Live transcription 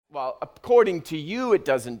Well, according to you, it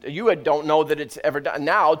doesn't. You don't know that it's ever done.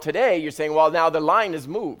 Now, today, you're saying, well, now the line is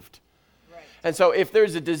moved. Right. And so if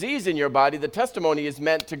there's a disease in your body, the testimony is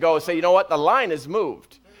meant to go say, you know what, the line is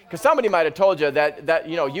moved. Because somebody might have told you that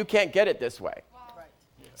you can't get it this way. Right.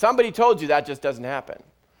 Somebody told you that just doesn't happen.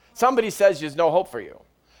 Somebody says there's no hope for you.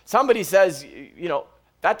 Somebody says,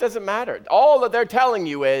 that doesn't matter. All that they're telling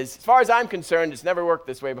you is, as far as I'm concerned, it's never worked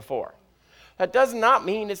this way before. That does not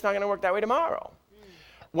mean it's not going to work that way tomorrow.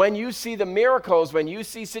 When you see the miracles, when you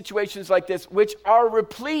see situations like this, which are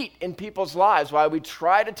replete in people's lives, why we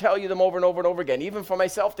try to tell you them over and over and over again, even for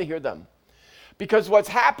myself to hear them. Because what's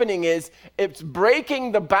happening is it's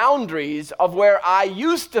breaking the boundaries of where I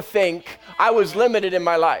used to think I was limited in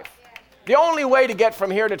my life. The only way to get from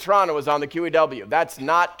here to Toronto was on the QEW. That's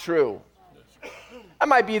not true. That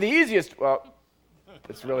might be the easiest. Well,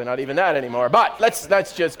 it's really not even that anymore, but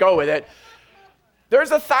let's just go with it.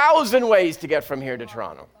 There's 1,000 ways to get from here to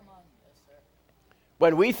Toronto.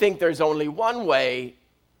 When we think there's only one way,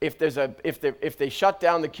 if they shut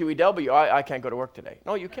down the QEW, I can't go to work today.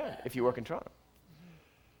 No, you can if you work in Toronto.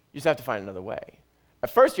 You just have to find another way.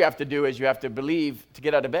 At first you have to do is you have to believe to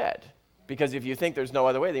get out of bed. Because if you think there's no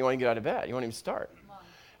other way, then you won't even get out of bed. You won't even start.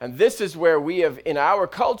 And this is where we have, in our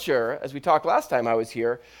culture, as we talked last time I was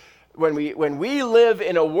here, when we live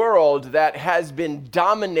in a world that has been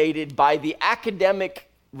dominated by the academic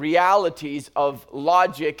realities of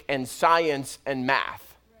logic and science and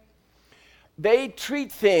math, they treat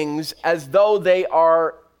things as though they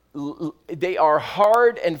are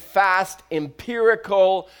hard and fast,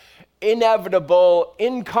 empirical, inevitable,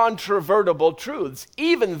 incontrovertible truths,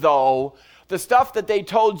 even though the stuff that they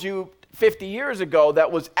told you 50 years ago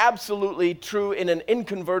that was absolutely true in an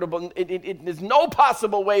inconvertible, there's no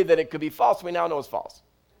possible way that it could be false. We now know it's false.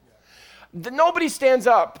 Nobody stands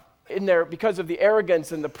up in there because of the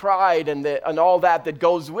arrogance and the pride and all that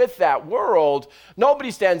goes with that world.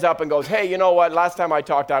 Nobody stands up and goes, hey, you know what? Last time I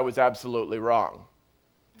talked, I was absolutely wrong.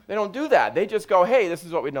 They don't do that. They just go, hey, this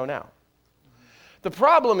is what we know now. The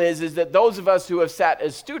problem is that those of us who have sat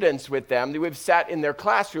as students with them, who have sat in their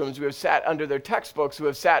classrooms, who have sat under their textbooks, who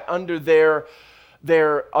have sat under their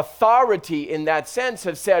authority in that sense,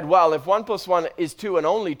 have said, well, if 1 + 1 is 2 and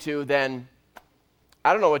only 2, then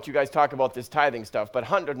I don't know what you guys talk about this tithing stuff, but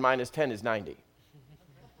 100 minus 10 is 90.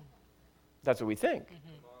 That's what we think.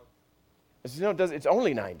 It's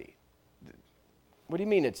only 90. What do you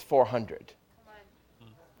mean it's 400?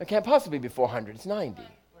 It can't possibly be 400. It's 90.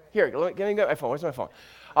 Here, let me get my phone. Where's my phone?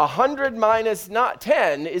 100 minus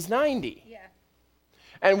 10 is 90. Yeah.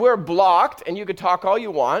 And we're blocked, and you could talk all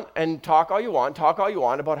you want, and talk all you want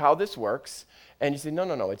about how this works, and you say,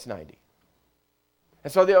 no, it's 90.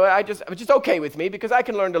 And so it's just okay with me because I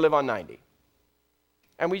can learn to live on 90.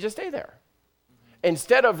 And we just stay there.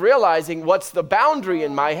 Instead of realizing what's the boundary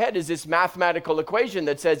in my head is this mathematical equation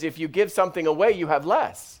that says if you give something away, you have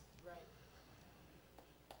less.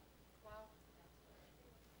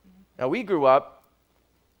 Now, we grew up,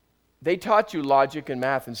 they taught you logic and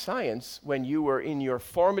math and science when you were in your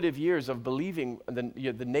formative years of believing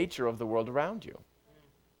the nature of the world around you.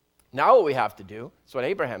 Now what we have to do, it's what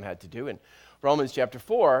Abraham had to do in Romans chapter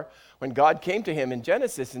 4, when God came to him in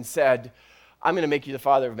Genesis and said, I'm going to make you the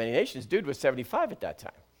father of many nations. Dude was 75 at that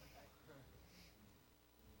time.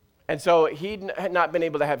 And so he had not been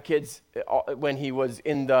able to have kids when he was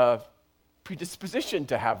in the predisposition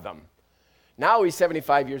to have them. Now he's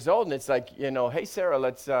 75 years old, and it's like, hey, Sarah,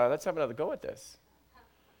 let's have another go at this.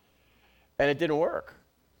 And it didn't work.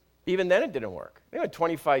 Even then it didn't work. They had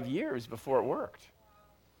 25 years before it worked.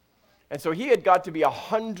 And so he had got to be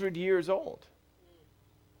 100 years old.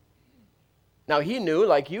 Now he knew,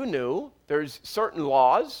 like you knew, there's certain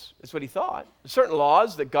laws, that's what he thought, certain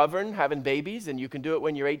laws that govern having babies, and you can do it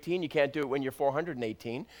when you're 18, you can't do it when you're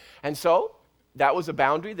 418. And so that was a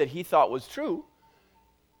boundary that he thought was true.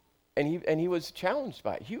 And he was challenged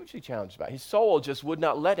by it, hugely challenged by it. His soul just would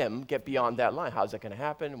not let him get beyond that line. How's that going to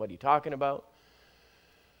happen? What are you talking about?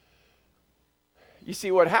 You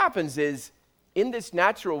see, what happens is, in this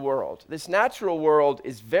natural world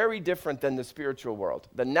is very different than the spiritual world.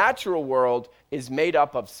 The natural world is made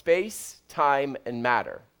up of space, time, and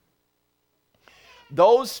matter.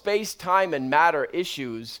 Those space, time, and matter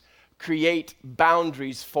issues create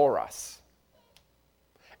boundaries for us.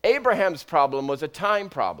 Abraham's problem was a time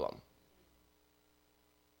problem.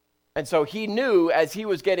 And so he knew as he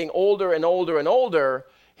was getting older and older and older,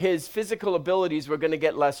 his physical abilities were going to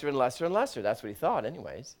get lesser and lesser and lesser. That's what he thought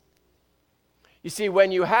anyways. You see,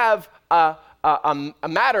 when you have a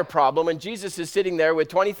matter problem, and Jesus is sitting there with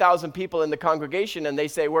 20,000 people in the congregation and they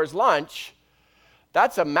say, where's lunch?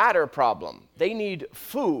 That's a matter problem. They need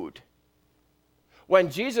food. When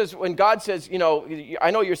God says,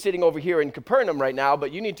 I know you're sitting over here in Capernaum right now,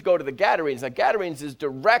 but you need to go to the Gadarenes. Now, Gadarenes is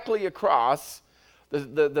directly across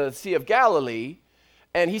the Sea of Galilee,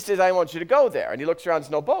 and he says, I want you to go there. And he looks around, there's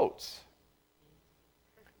no boats.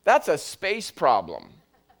 That's a space problem.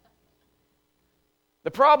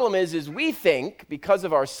 The problem is we think, because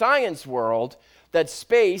of our science world, that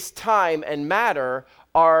space, time, and matter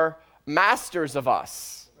are masters of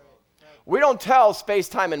us. We don't tell space,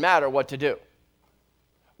 time, and matter what to do.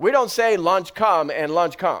 We don't say lunch come and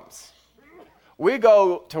lunch comes. We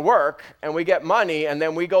go to work and we get money and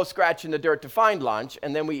then we go scratch in the dirt to find lunch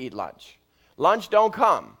and then we eat lunch. Lunch don't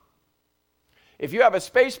come. If you have a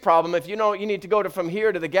space problem, if you know you need to go from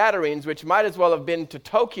here to the Gadarenes, which might as well have been to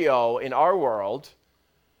Tokyo in our world,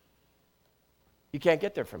 you can't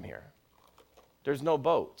get there from here. There's no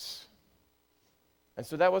boats. And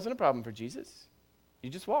so that wasn't a problem for Jesus. He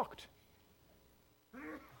just walked.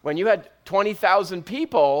 When you had 20,000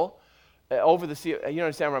 people over the sea, you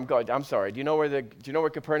understand where I'm going. I'm sorry. Do you know where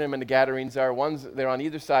Capernaum and the Gadarenes are? They're on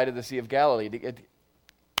either side of the Sea of Galilee. He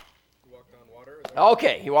walked on water?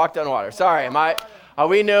 Okay, he walked on water. Sorry, are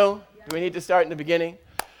we new? Do we need to start in the beginning?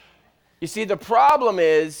 You see, the problem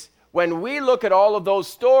is when we look at all of those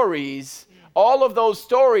stories,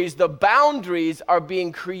 the boundaries are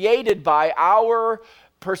being created by our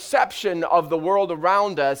perception of the world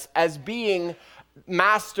around us as being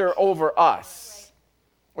master over us.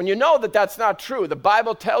 When you know that that's not true, the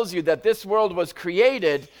Bible tells you that this world was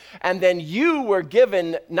created and then you were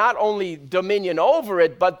given not only dominion over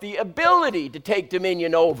it, but the ability to take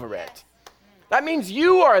dominion over it. That means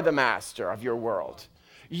you are the master of your world.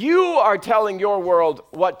 You are telling your world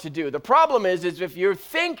what to do. The problem is if you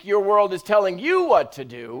think your world is telling you what to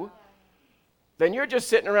do, then you're just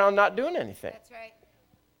sitting around not doing anything. That's right.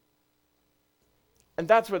 And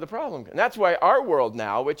that's where the problem comes. And that's why our world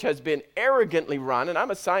now, which has been arrogantly run, and I'm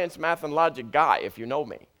a science, math, and logic guy, if you know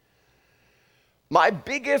me. My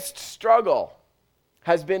biggest struggle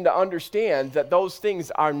has been to understand that those things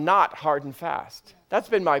are not hard and fast. That's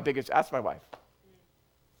been my biggest, ask my wife.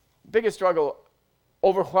 Biggest struggle,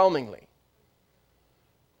 overwhelmingly.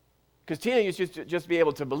 Because Tina used to just be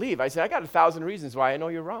able to believe. I said, I got 1,000 reasons why I know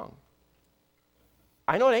you're wrong.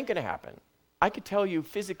 I know it ain't going to happen. I could tell you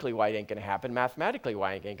physically why it ain't going to happen, mathematically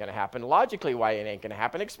why it ain't going to happen, logically why it ain't going to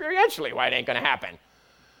happen, experientially why it ain't going to happen.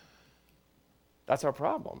 That's our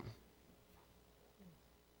problem.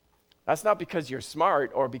 That's not because you're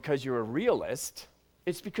smart or because you're a realist.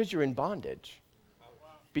 It's because you're in bondage.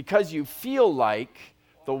 Because you feel like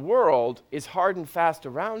the world is hard and fast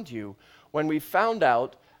around you when we found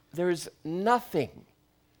out there's nothing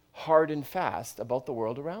hard and fast about the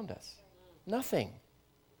world around us. Nothing.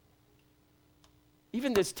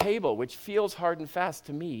 Even this table, which feels hard and fast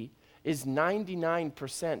to me, is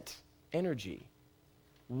 99% energy,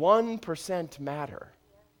 1% matter.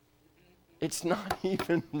 It's not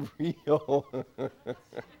even real.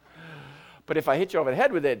 But if I hit you over the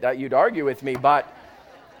head with it, you'd argue with me. But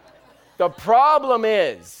the problem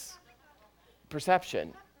is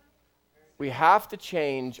perception. We have to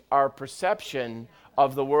change our perception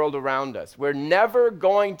of the world around us. We're never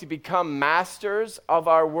going to become masters of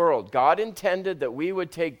our world. God intended that we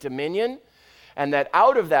would take dominion, and that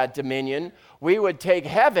out of that dominion, we would take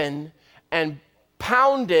heaven and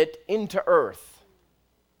pound it into earth.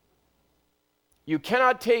 You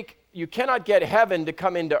cannot get heaven to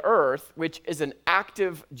come into earth, which is an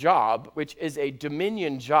active job, which is a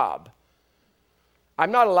dominion job.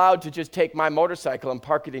 I'm not allowed to just take my motorcycle and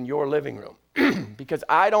park it in your living room because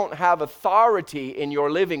I don't have authority in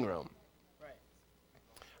your living room.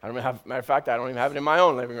 Right. Matter of fact, I don't even have it in my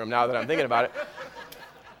own living room now that I'm thinking about it.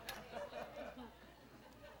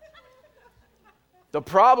 The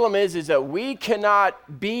problem is that we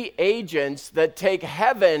cannot be agents that take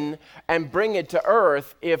heaven and bring it to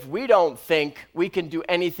earth if we don't think we can do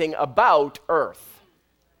anything about earth.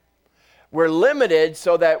 We're limited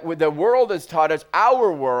so that the world has taught us,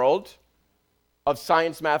 our world of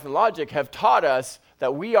science, math, and logic have taught us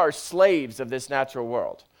that we are slaves of this natural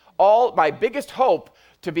world. My biggest hope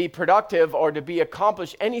to be productive or to be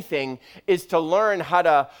accomplish anything is to learn how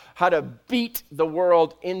to beat the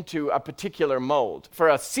world into a particular mold for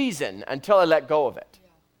a season until I let go of it. Yeah.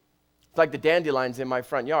 It's like the dandelions in my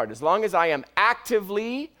front yard. As long as I am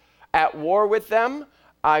actively at war with them,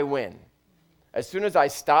 I win. As soon as I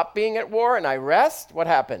stop being at war and I rest, what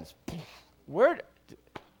happens?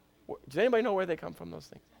 Does anybody know where they come from, those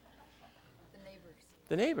things? The neighbors.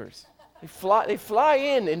 The neighbors. They fly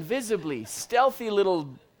in invisibly, stealthy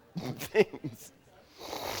little things.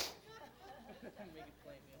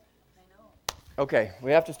 Okay,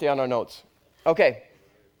 we have to stay on our notes. Okay.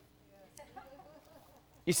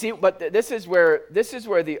 You see, but this is where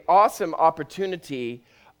the awesome opportunity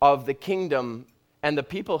of the kingdom and the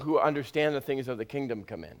people who understand the things of the kingdom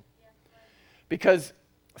come in. Because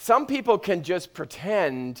some people can just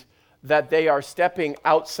pretend that they are stepping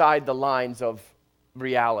outside the lines of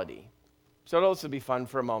reality. So those will be fun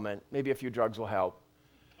for a moment. Maybe a few drugs will help.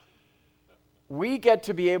 We get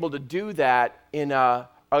to be able to do that in a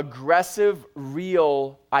aggressive,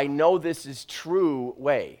 real, I know this is true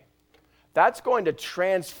way. That's going to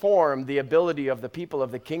transform the ability of the people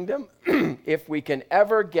of the kingdom if we can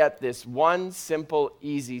ever get this one simple,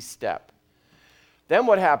 easy step. Then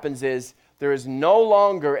what happens is there is no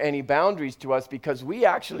longer any boundaries to us because we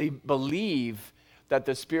actually believe that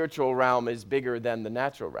the spiritual realm is bigger than the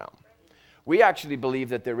natural realm. We actually believe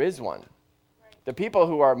that there is one.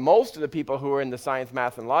 Most of the people who are in the science,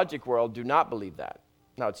 math, and logic world do not believe that.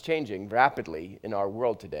 Now, it's changing rapidly in our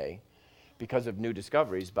world today because of new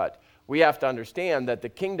discoveries, but we have to understand that the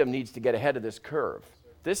kingdom needs to get ahead of this curve.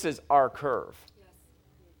 This is our curve. Yes.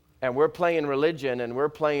 And we're playing religion and we're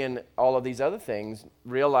playing all of these other things,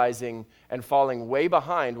 realizing and falling way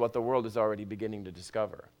behind what the world is already beginning to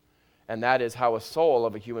discover. And that is how a soul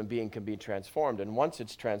of a human being can be transformed. And once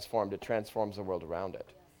it's transformed, it transforms the world around it.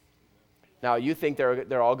 Now, you think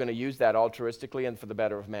they're all going to use that altruistically and for the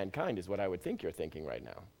better of mankind is what I would think you're thinking right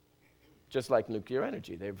now. Just like nuclear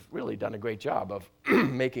energy. They've really done a great job of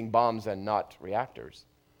making bombs and not reactors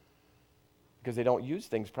because they don't use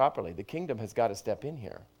things properly. The kingdom has got to step in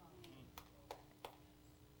here.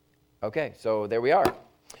 Okay, so there we are.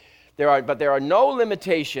 But there are no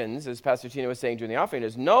limitations, as Pastor Tina was saying during the offering,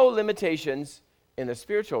 there's no limitations in the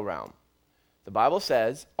spiritual realm. The Bible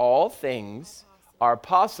says all things are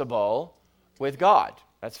possible with God.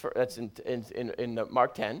 That's in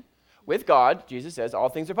Mark 10. With God, Jesus says, all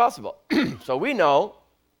things are possible. So we know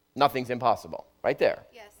nothing's impossible, right there.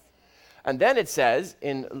 Yes. And then it says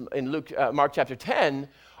in Mark chapter 10,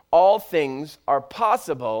 all things are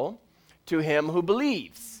possible to him who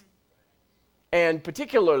believes. And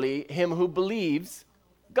particularly him who believes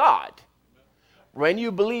God. When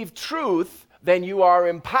you believe truth, then you are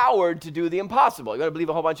empowered to do the impossible. You're going to believe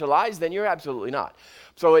a whole bunch of lies? Then you're absolutely not.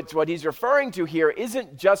 So it's what he's referring to here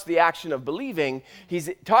isn't just the action of believing. He's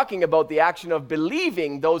talking about the action of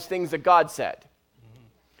believing those things that God said. Mm-hmm.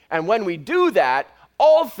 And when we do that,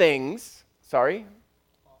 all things,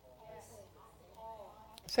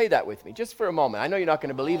 say that with me just for a moment. I know you're not going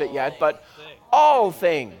to believe it yet, but all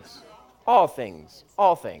things, all things,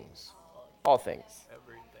 all things, all things,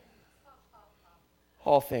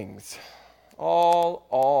 all things.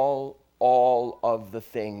 All of the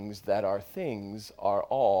things that are things are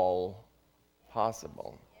all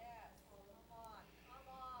possible.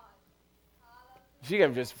 If you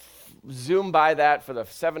can just zoom by that for the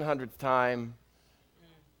 700th time,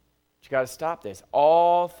 you got to stop this.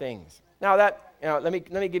 All things. Now let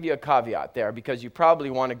me give you a caveat there because you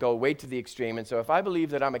probably want to go way to the extreme. And so if I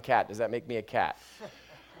believe that I'm a cat, does that make me a cat?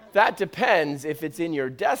 That depends if it's in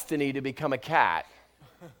your destiny to become a cat.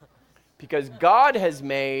 Because God has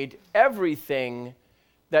made everything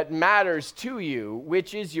that matters to you,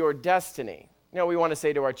 which is your destiny. You know, we want to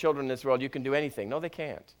say to our children in this world, you can do anything. No, they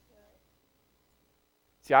can't.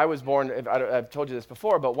 See, I was born, I've told you this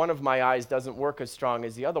before, but one of my eyes doesn't work as strong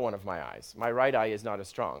as the other one of my eyes. My right eye is not as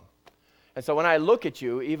strong. And so when I look at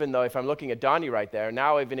you, even though if I'm looking at Donnie right there,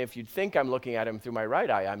 now even if you'd think I'm looking at him through my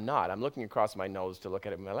right eye, I'm not. I'm looking across my nose to look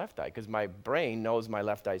at him with my left eye because my brain knows my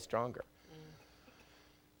left eye is stronger.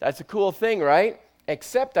 That's a cool thing, right?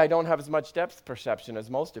 Except I don't have as much depth perception as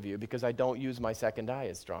most of you because I don't use my second eye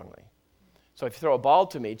as strongly. So if you throw a ball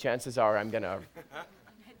to me, chances are I'm going to...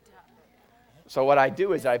 So what I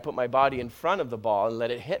do is I put my body in front of the ball and let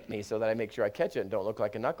it hit me so that I make sure I catch it and don't look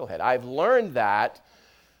like a knucklehead. I've learned that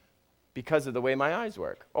because of the way my eyes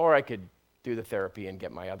work. Or I could do the therapy and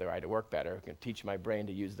get my other eye to work better. I can teach my brain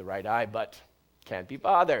to use the right eye, but can't be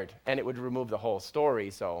bothered. And it would remove the whole story,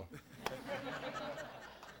 so...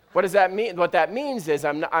 What does that mean? What that means is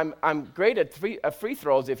I'm great at free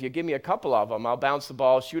throws. If you give me a couple of them, I'll bounce the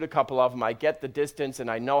ball, shoot a couple of them. I get the distance,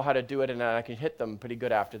 and I know how to do it, and I can hit them pretty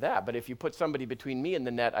good after that. But if you put somebody between me and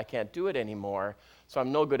the net, I can't do it anymore, so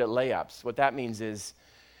I'm no good at layups. What that means is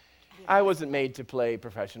I wasn't made to play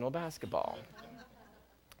professional basketball.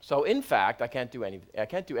 So in fact, I can't do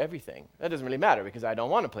everything. That doesn't really matter because I don't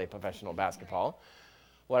want to play professional basketball.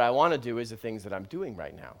 What I want to do is the things that I'm doing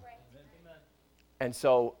right now. And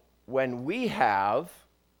so when we have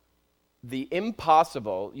the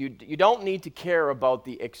impossible, you don't need to care about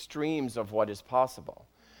the extremes of what is possible.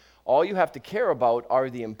 All you have to care about are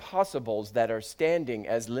the impossibles that are standing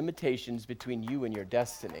as limitations between you and your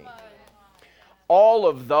destiny. All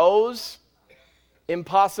of those,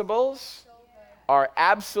 impossibles are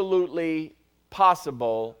absolutely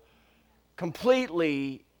possible,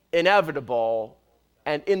 completely inevitable,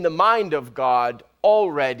 and in the mind of God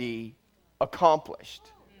already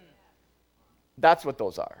accomplished. That's what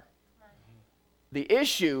those are. The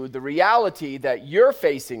issue, the reality that you're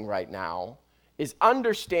facing right now is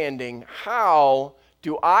understanding how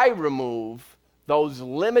do I remove those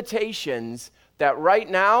limitations that right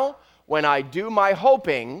now, when I do my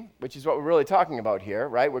hoping, which is what we're really talking about here,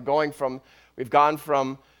 right? We've gone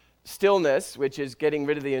from stillness, which is getting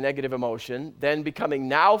rid of the negative emotion, then becoming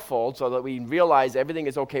nowful so that we realize everything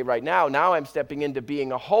is okay right now. Now I'm stepping into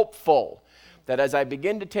being a hopeful, that as I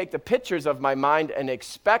begin to take the pictures of my mind and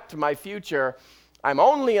expect my future, I'm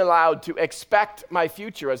only allowed to expect my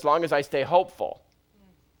future as long as I stay hopeful.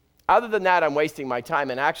 Other than that, I'm wasting my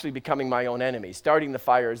time and actually becoming my own enemy, starting the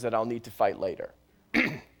fires that I'll need to fight later.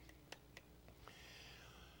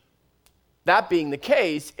 That being the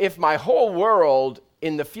case, if my whole world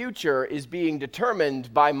in the future is being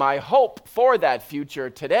determined by my hope for that future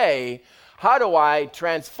today, how do I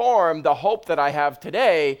transform the hope that I have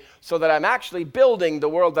today so that I'm actually building the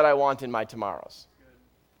world that I want in my tomorrows?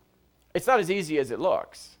 It's not as easy as it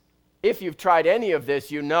looks. If you've tried any of this,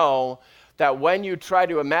 you know that when you try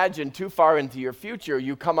to imagine too far into your future,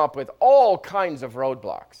 you come up with all kinds of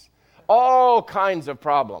roadblocks, all kinds of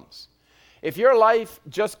problems. If your life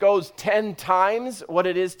just goes 10 times what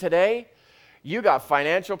it is today, you got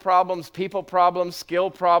financial problems, people problems, skill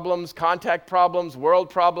problems, contact problems, world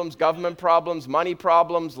problems, government problems, money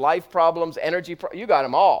problems, life problems, energy problems. You got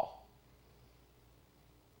them all.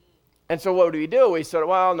 And so what do? We sort of,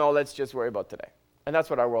 well, no, let's just worry about today. And that's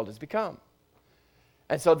what our world has become.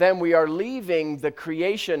 And so then we are leaving the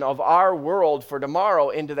creation of our world for tomorrow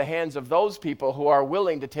into the hands of those people who are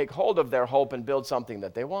willing to take hold of their hope and build something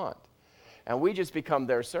that they want. And we just become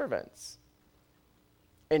their servants.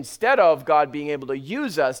 Instead of God being able to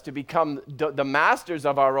use us to become the masters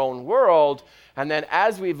of our own world, and then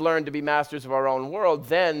as we've learned to be masters of our own world,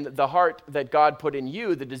 then the heart that God put in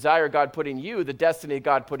you, the desire God put in you, the destiny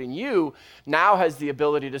God put in you, now has the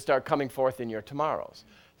ability to start coming forth in your tomorrows.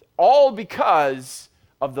 All because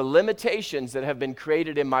of the limitations that have been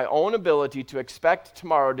created in my own ability to expect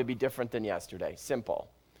tomorrow to be different than yesterday. Simple.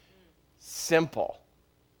 Simple.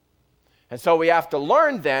 And so we have to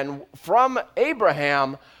learn then from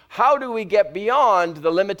Abraham, how do we get beyond the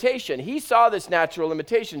limitation? He saw this natural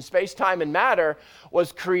limitation. Space, time, and matter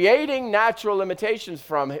was creating natural limitations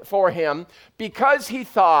for him because he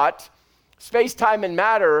thought space, time, and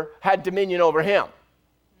matter had dominion over him.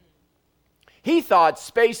 He thought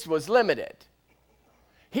space was limited.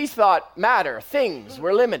 He thought matter, things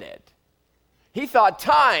were limited. He thought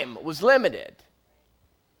time was limited.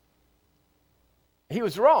 He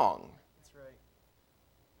was wrong.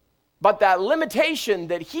 But that limitation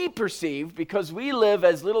that he perceived, because we live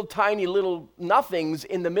as little tiny little nothings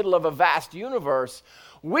in the middle of a vast universe,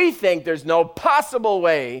 we think there's no possible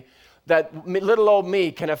way that little old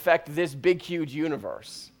me can affect this big, huge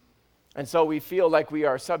universe. And so we feel like we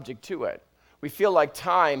are subject to it. We feel like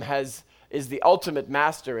time is the ultimate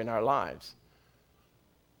master in our lives.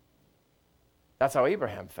 That's how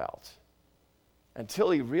Abraham felt. Until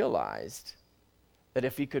he realized that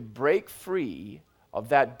if he could break free of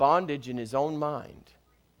that bondage in his own mind,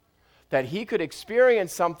 that he could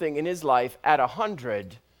experience something in his life at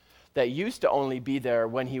 100 that used to only be there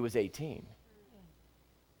when he was 18.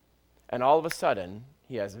 And all of a sudden,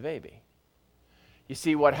 he has a baby. You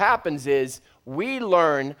see, what happens is we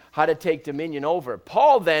learn how to take dominion over.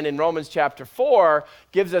 Paul then, in Romans chapter 4,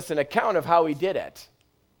 gives us an account of how he did it.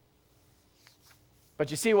 But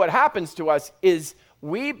you see, what happens to us is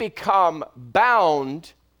we become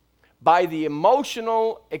bound by the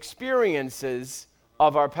emotional experiences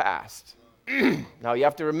of our past. Now, you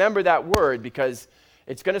have to remember that word because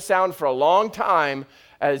it's going to sound for a long time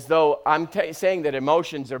as though I'm saying that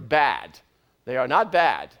emotions are bad. They are not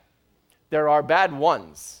bad. There are bad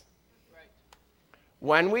ones. Right.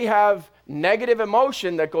 When we have negative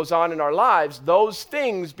emotion that goes on in our lives, those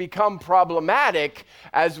things become problematic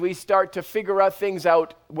as we start to figure out things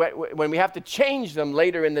out when we have to change them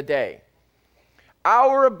later in the day.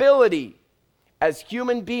 Our ability as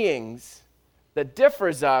human beings that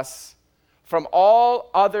differs us from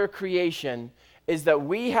all other creation is that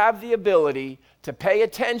we have the ability to pay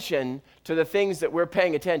attention to the things that we're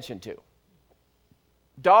paying attention to.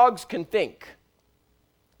 Dogs can think.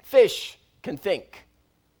 Fish can think.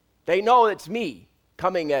 They know it's me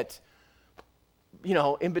coming at,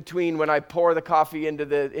 in between when I pour the coffee into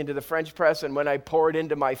the French press and when I pour it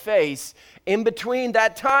into my face. In between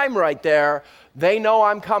that time right there, they know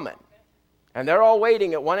I'm coming. And they're all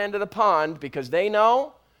waiting at one end of the pond because they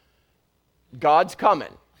know God's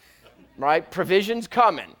coming, right? Provision's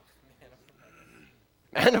coming.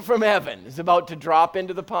 Manna from heaven is about to drop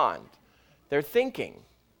into the pond. They're thinking.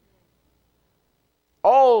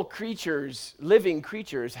 All creatures, living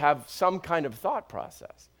creatures, have some kind of thought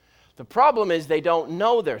process. The problem is they don't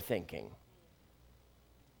know they're thinking.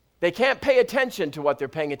 They can't pay attention to what they're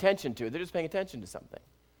paying attention to. They're just paying attention to something.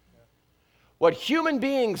 What human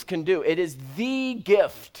beings can do, it is the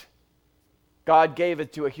gift God gave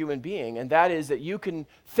it to a human being, and that is that you can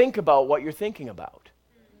think about what you're thinking about.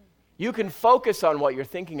 You can focus on what you're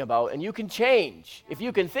thinking about, and you can change. If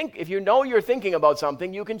you know you're thinking about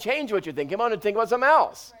something, you can change what you're thinking about and think about something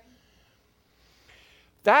else.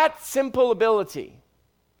 That simple ability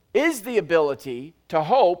is the ability to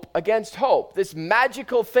hope against hope. This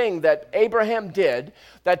magical thing that Abraham did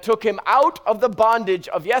that took him out of the bondage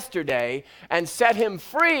of yesterday and set him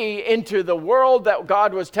free into the world that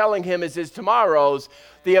God was telling him is his tomorrows.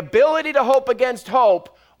 The ability to hope against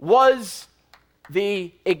hope was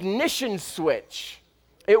the ignition switch.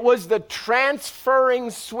 It was the transferring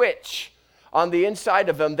switch on the inside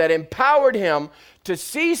of him that empowered him to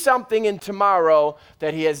see something in tomorrow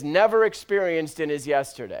that he has never experienced in his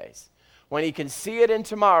yesterdays. When he can see it in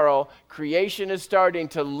tomorrow, creation is starting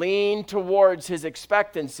to lean towards his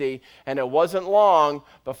expectancy, and it wasn't long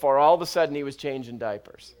before all of a sudden he was changing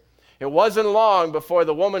diapers. It wasn't long before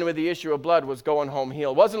the woman with the issue of blood was going home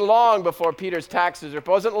healed. It wasn't long before Peter's taxes. It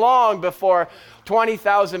wasn't long before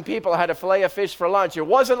 20,000 people had a fillet of fish for lunch. It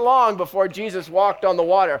wasn't long before Jesus walked on the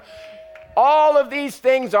water. All of these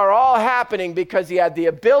things are all happening because he had the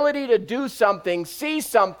ability to do something, see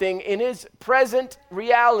something in his present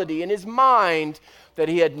reality, in his mind, that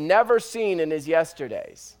he had never seen in his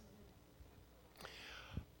yesterdays.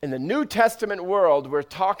 In the New Testament world, we're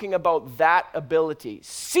talking about that ability,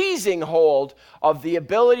 seizing hold of the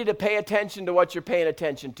ability to pay attention to what you're paying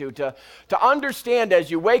attention to understand as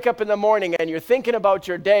you wake up in the morning and you're thinking about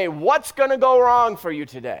your day, what's going to go wrong for you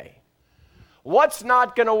today? What's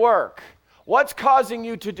not going to work? What's causing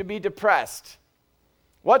you to be depressed?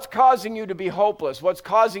 What's causing you to be hopeless? What's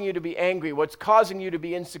causing you to be angry? What's causing you to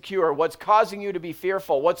be insecure? What's causing you to be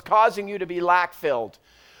fearful? What's causing you to be lack-filled?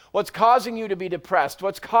 What's causing you to be depressed?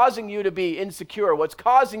 What's causing you to be insecure? What's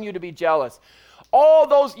causing you to be jealous? All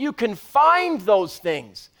those, you can find those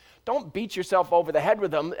things. Don't beat yourself over the head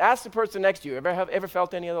with them. Ask the person next to you, ever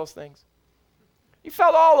felt any of those things? You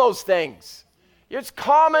felt all those things. It's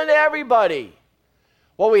common to everybody.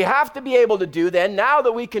 What we have to be able to do then, now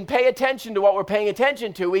that we can pay attention to what we're paying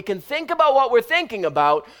attention to, we can think about what we're thinking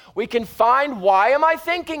about, we can find, why am I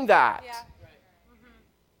thinking that? Yeah.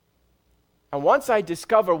 And once I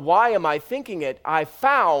discover why am I thinking it, I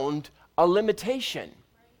found a limitation.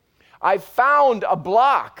 I found a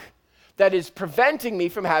block that is preventing me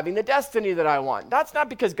from having the destiny that I want. That's not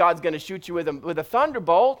because God's going to shoot you with a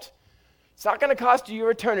thunderbolt. It's not going to cost you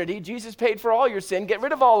your eternity. Jesus paid for all your sin. Get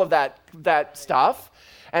rid of all of that stuff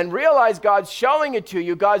and realize God's showing it to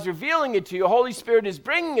you. God's revealing it to you. Holy Spirit is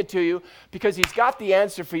bringing it to you because he's got the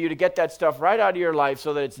answer for you to get that stuff right out of your life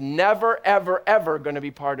so that it's never, ever, ever going to be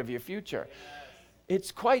part of your future.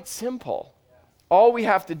 It's quite simple. All we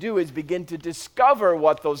have to do is begin to discover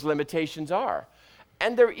what those limitations are.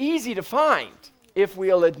 And they're easy to find if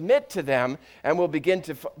we'll admit to them and we'll begin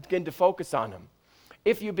to focus on them.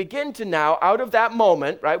 If you begin to now, out of that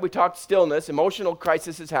moment, right, we talked stillness, emotional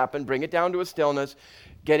crisis has happened, bring it down to a stillness,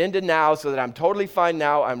 get into now so that I'm totally fine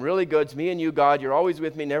now, I'm really good, it's me and you, God, you're always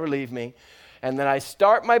with me, never leave me. And then I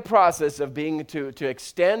start my process of being to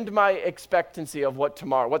extend my expectancy of what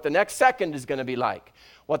the next second is going to be like,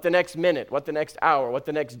 what the next minute, what the next hour, what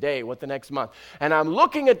the next day, what the next month. And I'm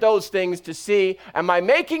looking at those things to see, am I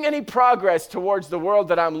making any progress towards the world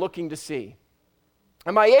that I'm looking to see?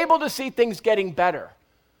 Am I able to see things getting better?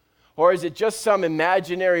 Or is it just some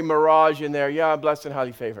imaginary mirage in there? Yeah, I'm blessed and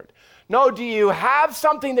highly favored. No, do you have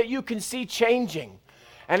something that you can see changing?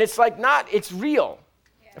 And it's like it's real.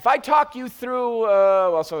 Yeah. If I talk you through,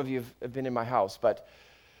 some of you have been in my house, but,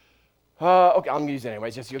 okay, I'm going to use it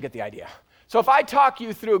anyways, just you'll get the idea. So if I talk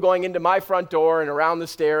you through going into my front door and around the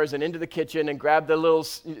stairs and into the kitchen and grab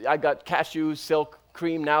I got cashew silk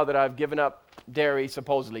cream now that I've given up dairy,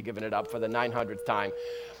 supposedly given it up for the 900th time.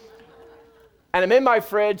 And I'm in my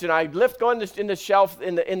fridge, and I go in the shelf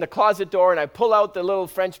in the closet door, and I pull out the little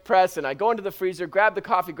French press, and I go into the freezer, grab the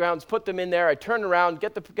coffee grounds, put them in there. I turn around,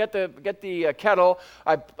 get the kettle.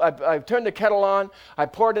 I turn the kettle on. I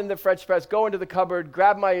pour it in the French press, go into the cupboard,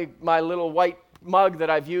 grab my little white mug that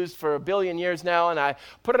I've used for 1 billion years now, and I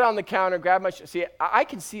put it on the counter. See, I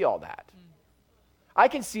can see all that. I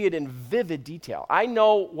can see it in vivid detail. I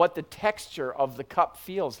know what the texture of the cup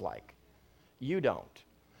feels like. You don't.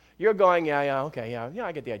 You're going, yeah, okay, yeah,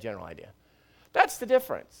 I get the general idea. That's the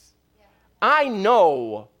difference. Yeah. I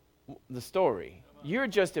know the story. You're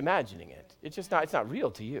just imagining it. It's not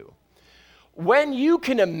real to you. When you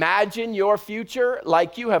can imagine your future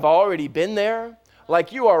like you have already been there,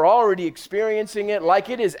 like you are already experiencing it, like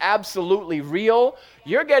it is absolutely real,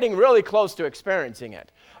 you're getting really close to experiencing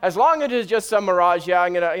it. As long as it is just some mirage,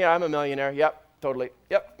 I'm a millionaire, yep, totally,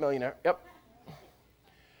 yep, millionaire, yep.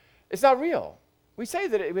 It's not real. We say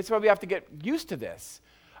that it's why we have to get used to this.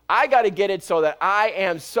 I got to get it so that I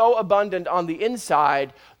am so abundant on the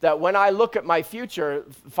inside that when I look at my future,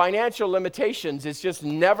 financial limitations is just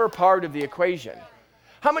never part of the equation.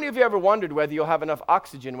 How many of you ever wondered whether you'll have enough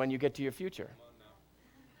oxygen when you get to your future?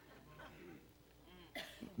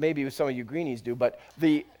 Maybe some of you greenies do, but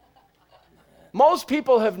most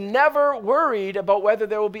people have never worried about whether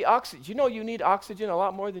there will be oxygen. You know you need oxygen a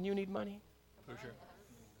lot more than you need money? For sure.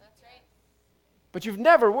 That's right. But you've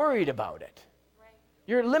never worried about it.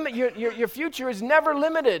 Your future is never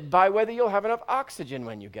limited by whether you'll have enough oxygen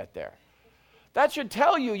when you get there. That should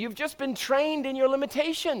tell you you've just been trained in your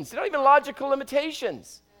limitations. They're not even logical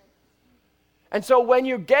limitations. And so when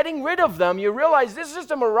you're getting rid of them, you realize this is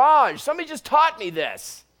just a mirage. Somebody just taught me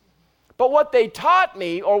this. But what they taught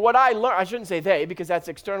me, or what I learned, I shouldn't say they because that's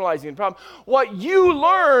externalizing the problem. What you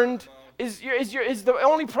learned is the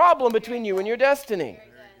only problem between you and your destiny.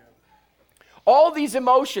 All these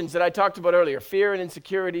emotions that I talked about earlier, fear and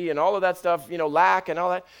insecurity and all of that stuff, lack and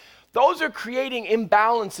all that, those are creating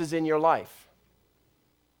imbalances in your life.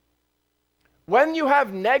 When you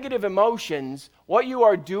have negative emotions, what you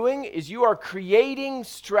are doing is you are creating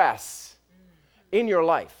stress in your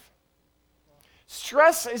life.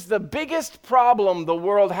 Stress is the biggest problem the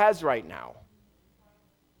world has right now.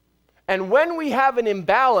 And when we have an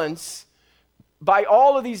imbalance by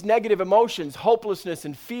all of these negative emotions, hopelessness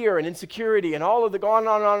and fear and insecurity and all of the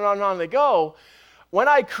on they go, when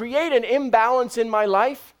I create an imbalance in my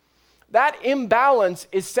life, that imbalance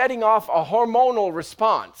is setting off a hormonal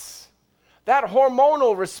response. That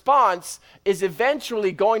hormonal response is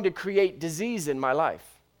eventually going to create disease in my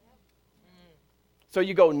life. So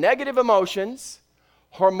you go negative emotions,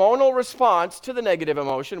 hormonal response to the negative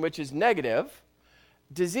emotion, which is negative,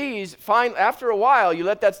 disease, after a while, you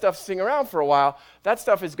let that stuff sing around for a while, that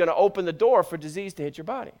stuff is going to open the door for disease to hit your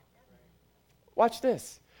body. Watch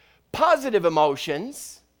this. Positive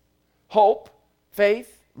emotions, hope,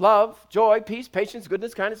 faith, love, joy, peace, patience,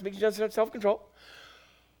 goodness, kindness, meekness, gentleness, self-control.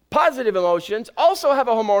 Positive emotions also have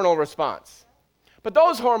a hormonal response. But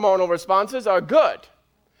those hormonal responses are good.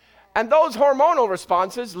 And those hormonal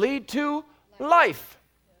responses lead to life.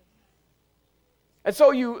 And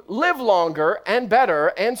so you live longer and better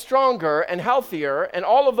and stronger and healthier and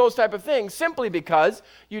all of those type of things simply because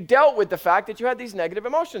you dealt with the fact that you had these negative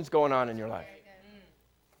emotions going on in your life.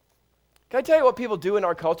 Can I tell you what people do in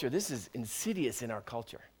our culture? This is insidious in our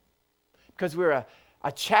culture because we're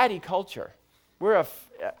a chatty culture. We're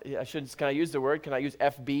can I use the word? Can I use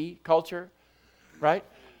FB culture? Right?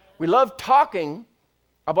 We love talking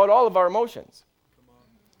about all of our emotions.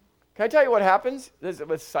 Can I tell you what happens? This is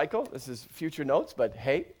with Cycle. This is future notes, but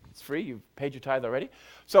hey, it's free. You've paid your tithe already.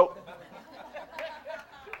 So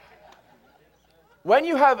when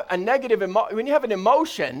you have a negative when you have an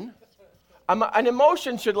emotion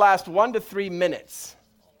should last 1 to 3 minutes.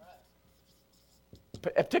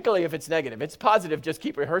 Particularly if it's negative. It's positive, just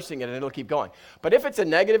keep rehearsing it and it'll keep going. But if it's a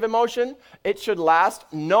negative emotion, it should last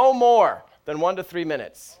no more than 1 to 3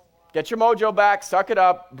 minutes. Get your mojo back, suck it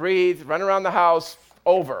up, breathe, run around the house,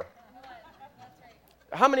 over.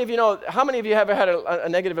 How many of you have ever had a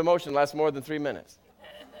negative emotion last more than 3 minutes?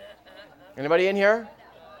 Anybody in here?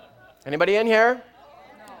 Anybody in here?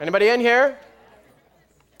 Anybody in here?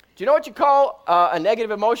 Do you know what you call a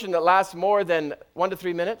negative emotion that lasts more than 1 to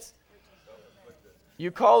 3 minutes?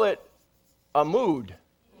 You call it a mood.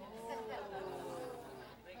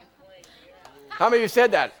 How many of you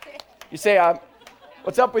said that? You say,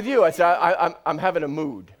 what's up with you? I say, I'm having a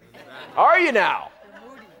mood. Are you now?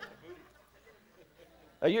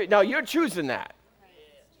 Now you're choosing that.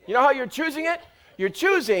 You know how you're choosing it? You're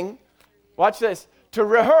choosing, watch this, to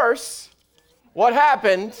rehearse what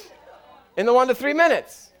happened in the 1 to 3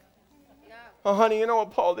 minutes. Oh, honey, you know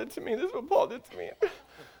what Paul did to me? This is what Paul did to me.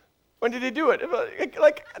 When did he do it?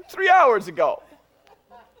 Like 3 hours ago.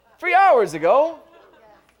 3 hours ago?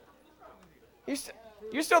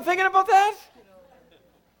 You still thinking about that?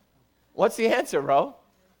 What's the answer, bro?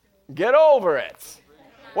 Get over it.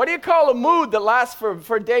 What do you call a mood that lasts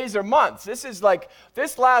for days or months?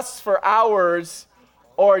 This lasts for hours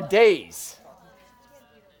or days.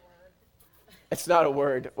 It's not a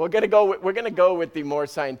word. We're going to go with the more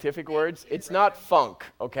scientific words. It's not funk,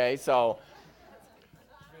 okay? So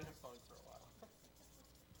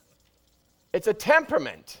it's a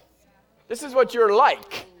temperament. This is what you're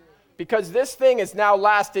like, because this thing is now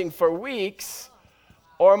lasting for weeks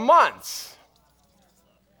or months.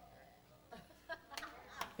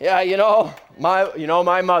 Yeah,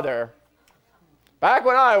 my mother, back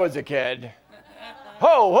when I was a kid.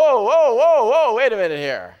 Whoa, wait a minute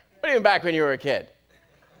here. What do you mean back when you were a kid?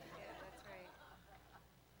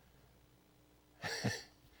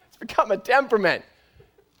 It's become a temperament.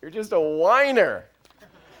 You're just a whiner.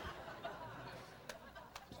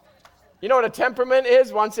 You know what a temperament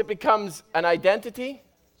is once it becomes an identity?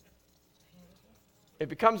 It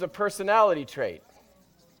becomes a personality trait.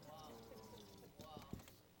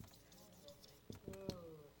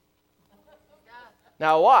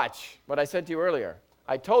 Now watch what I said to you earlier.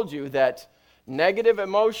 I told you that negative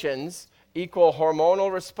emotions equal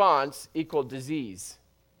hormonal response equal disease.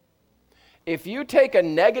 If you take a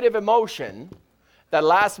negative emotion that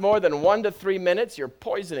lasts more than 1 to 3 minutes, you're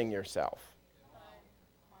poisoning yourself.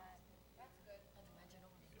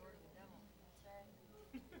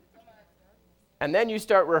 And then you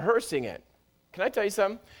start rehearsing it. Can I tell you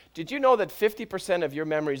something? Did you know that 50% of your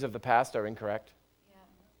memories of the past are incorrect?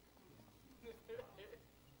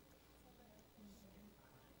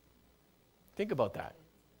 Think about that.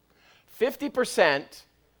 50%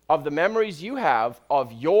 of the memories you have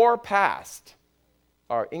of your past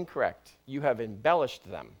are incorrect. You have embellished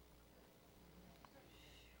them.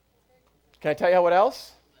 Can I tell you what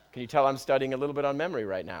else? Can you tell I'm studying a little bit on memory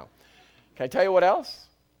right now? Can I tell you what else?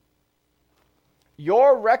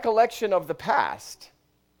 Your recollection of the past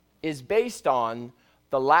is based on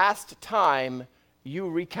the last time you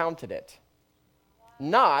recounted it,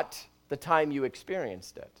 not the time you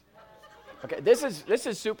experienced it. Okay, this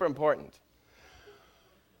is super important.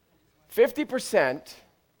 50%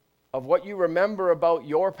 of what you remember about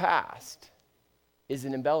your past is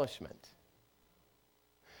an embellishment.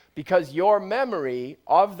 Because your memory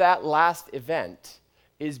of that last event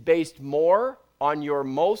is based more on your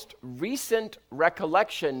most recent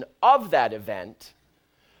recollection of that event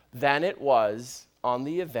than it was on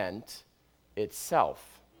the event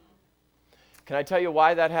itself. Can I tell you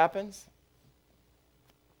why that happens?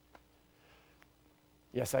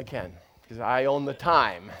 Yes, I can, because I own the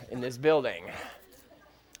time in this building.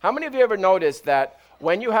 How many of you ever noticed that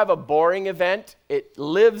when you have a boring event, it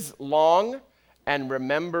lives long and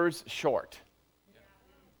remembers short?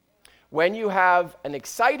 When you have an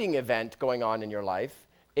exciting event going on in your life,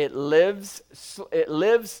 it lives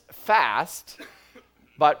fast,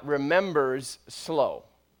 but remembers slow.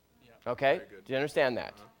 Okay? Do you understand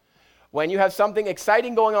that? When you have something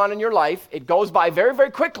exciting going on in your life, it goes by very,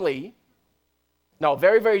 very quickly. No,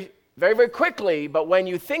 very, very, very, very quickly, but when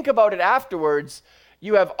you think about it afterwards,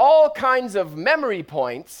 you have all kinds of memory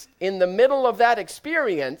points in the middle of that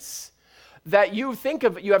experience that you think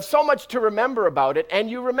of. You have so much to remember about it,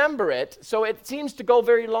 and you remember it, so it seems to go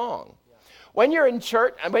very long. When you're in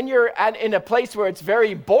church, when you're in a place where it's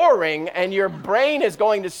very boring and your brain is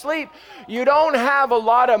going to sleep, you don't have a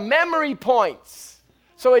lot of memory points.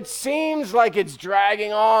 So it seems like it's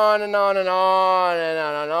dragging on and on and on and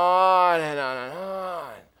on and on and on and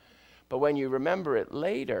on. But when you remember it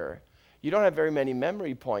later, you don't have very many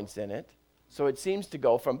memory points in it. So it seems to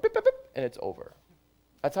go from beep, beep, beep, and it's over.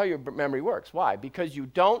 That's how your memory works. Why? Because you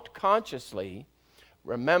don't consciously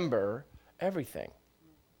remember everything.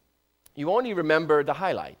 You only remember the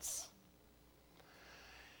highlights.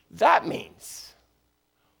 That means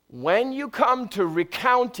when you come to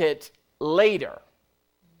recount it later,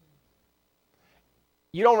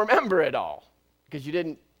 you don't remember it all because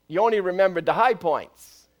you only remembered the high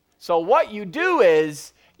points. So what you do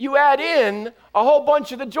is you add in a whole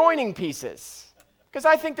bunch of the joining pieces, because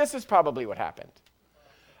I think this is probably what happened.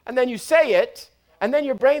 And then you say it, and then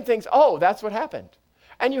your brain thinks, oh, that's what happened.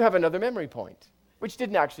 And you have another memory point, which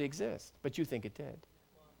didn't actually exist, but you think it did.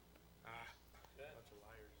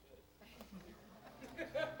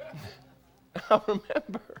 Now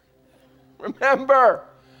remember,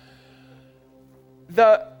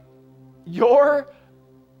 your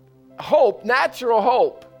hope, natural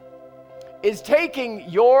hope, is taking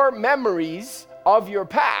your memories of your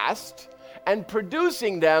past and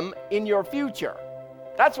producing them in your future.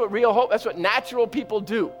 That's what real hope, that's what natural people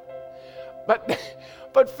do. But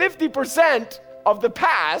 50% of the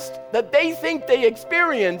past that they think they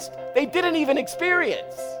experienced, they didn't even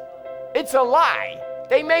experience. It's a lie.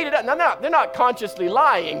 They made it up. No, they're not consciously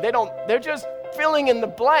lying. They're just filling in the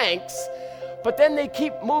blanks, but then they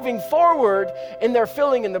keep moving forward in their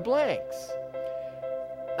filling in the blanks.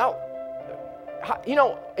 Now,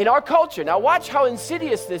 in our culture, now watch how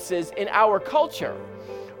insidious this is in our culture.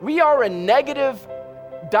 We are a negative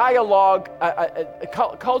dialogue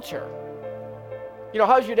culture.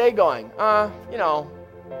 How's your day going?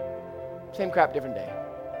 Same crap, different day.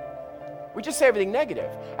 We just say everything negative.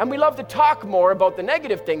 And we love to talk more about the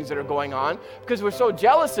negative things that are going on because we're so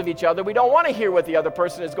jealous of each other. We don't want to hear what the other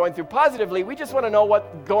person is going through positively. We just want to know what's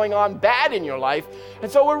going on bad in your life. And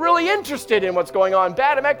so we're really interested in what's going on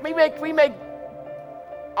bad. In fact, we make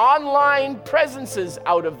online presences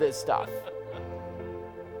out of this stuff.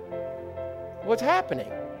 What's happening?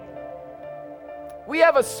 We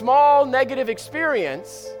have a small negative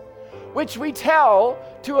experience which we tell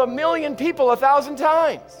to 1 million people 1,000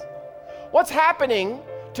 times. What's happening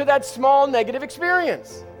to that small negative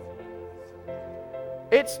experience?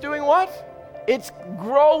 It's doing what? It's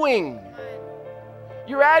growing.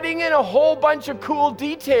 You're adding in a whole bunch of cool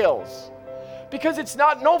details because it's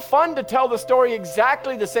no fun to tell the story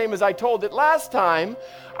exactly the same as I told it last time.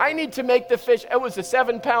 I need to make the fish, it was a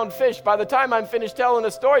 7-pound fish. By the time I'm finished telling the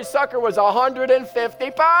story, sucker was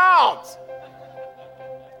 150 pounds.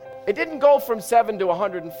 It didn't go from 7 to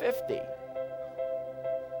 150.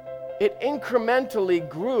 It incrementally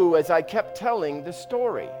grew as I kept telling the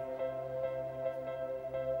story.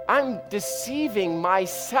 I'm deceiving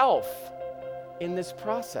myself in this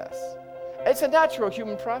process. It's a natural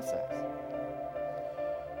human process.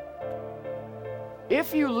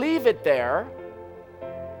 If you leave it there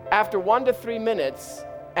after 1 to 3 minutes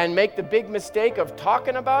and make the big mistake of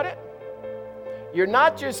talking about it, you're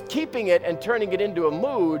not just keeping it and turning it into a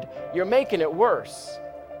mood, you're making it worse.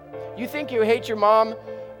 You think you hate your mom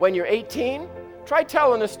when you're 18? Try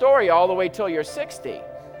telling a story all the way till you're 60.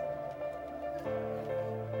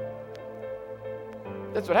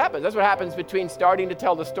 That's what happens. That's what happens between starting to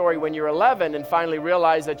tell the story when you're 11 and finally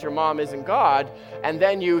realize that your mom isn't God, and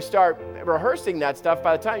then you start rehearsing that stuff.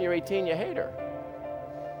 By the time you're 18, you hate her.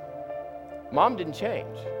 Mom didn't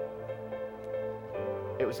change.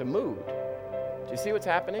 It was a mood. Do you see what's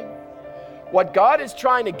happening? What God is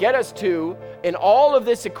trying to get us to in all of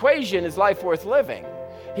this equation is life worth living.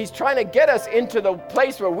 He's trying to get us into the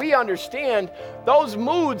place where we understand those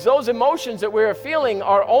moods, those emotions that we're feeling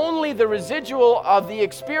are only the residual of the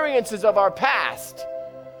experiences of our past.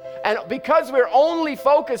 And because we're only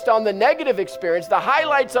focused on the negative experience, the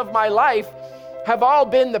highlights of my life have all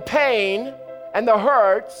been the pain and the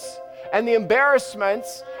hurts and the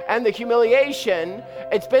embarrassments and the humiliation.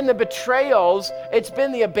 It's been the betrayals. It's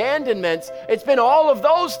been the abandonments. It's been all of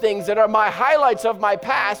those things that are my highlights of my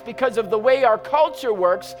past because of the way our culture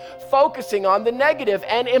works, focusing on the negative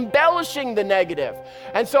and embellishing the negative.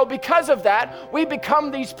 And so because of that, we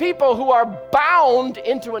become these people who are bound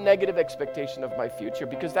into a negative expectation of my future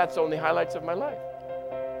because that's only highlights of my life.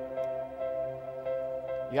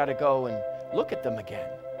 You got to go and look at them again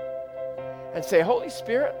and say, Holy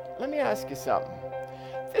Spirit, let me ask you something.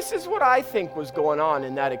 This is what I think was going on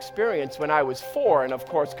in that experience when I was 4, and of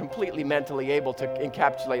course completely mentally able to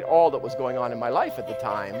encapsulate all that was going on in my life at the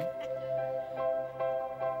time.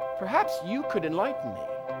 Perhaps you could enlighten me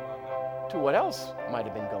to what else might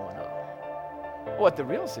have been going on, what the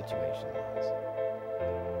real situation was.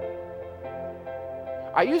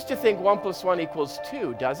 I used to think 1 + 1 =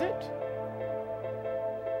 2, does it?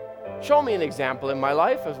 Show me an example in my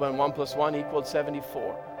life of when 1 + 1 =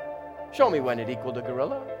 74. Show me when it equaled a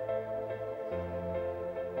gorilla.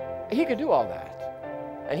 He can do all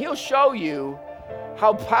that. And he'll show you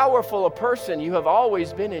how powerful a person you have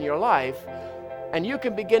always been in your life, and you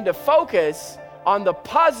can begin to focus on the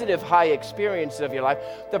positive high experiences of your life,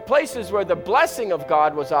 the places where the blessing of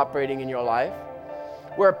God was operating in your life,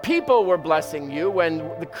 where people were blessing you, when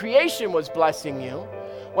the creation was blessing you,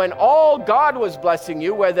 when all God was blessing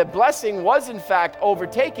you, where the blessing was in fact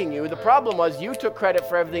overtaking you. The problem was you took credit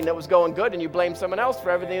for everything that was going good and you blamed someone else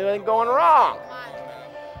for everything that was going wrong.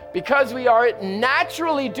 Because we are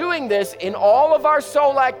naturally doing this in all of our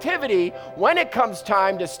soul activity, when it comes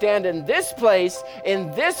time to stand in this place,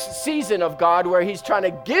 in this season of God, where He's trying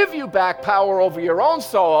to give you back power over your own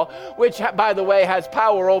soul, which, by the way, has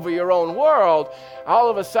power over your own world, all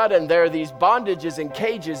of a sudden there are these bondages and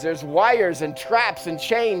cages, there's wires and traps and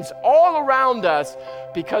chains all around us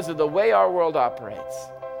because of the way our world operates.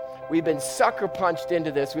 We've been sucker punched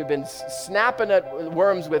into this. We've been snapping at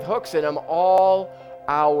worms with hooks in them all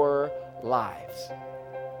our lives.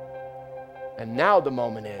 And now the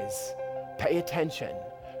moment is, pay attention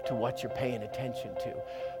to what you're paying attention to.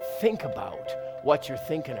 Think about what you're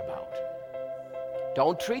thinking about.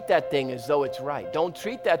 Don't treat that thing as though it's right. Don't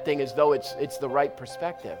treat that thing as though it's the right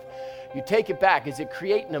perspective. You take it back. Is it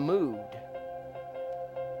creating a mood?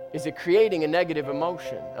 Is it creating a negative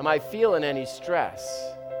emotion? Am I feeling any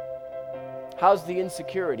stress? How's the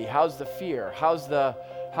insecurity? How's the fear? How's the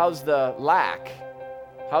lack?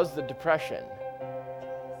 How's the depression?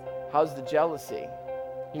 How's the jealousy?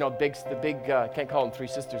 You know, can't call them three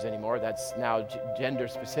sisters anymore. That's now gender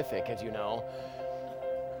specific, as you know.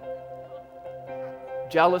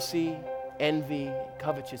 Jealousy, envy,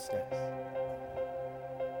 covetousness.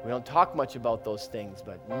 We don't talk much about those things,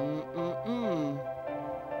 but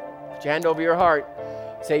Put your hand over your heart.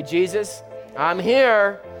 Say, Jesus, I'm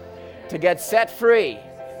here to get set free.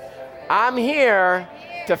 I'm here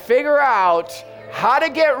to figure out how to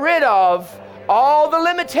get rid of all the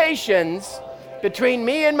limitations between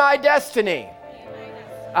me and my destiny.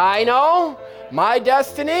 I know my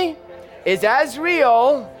destiny is as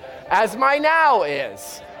real as my now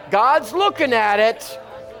is. God's looking at it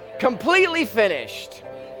completely finished.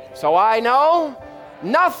 So I know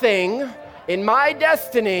nothing in my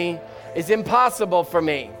destiny is impossible for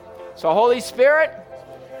me. So Holy Spirit,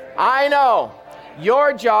 I know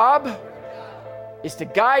your job is to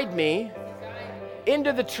guide me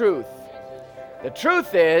into the truth. The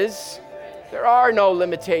truth is, there are no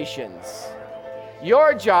limitations.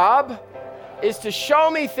 Your job is to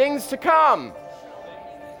show me things to come,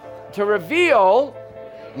 to reveal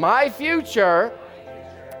my future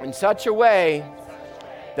in such a way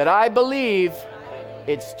that I believe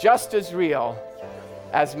it's just as real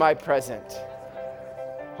as my present.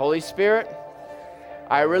 Holy Spirit,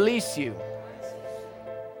 I release you.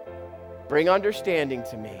 Bring understanding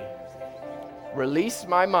to me. Release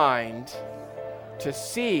my mind to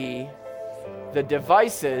see the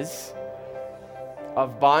devices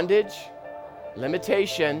of bondage,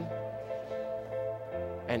 limitation,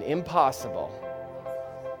 and impossible,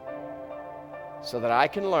 so that I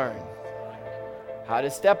can learn how to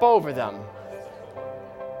step over them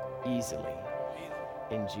easily.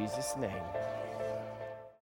 In Jesus' name.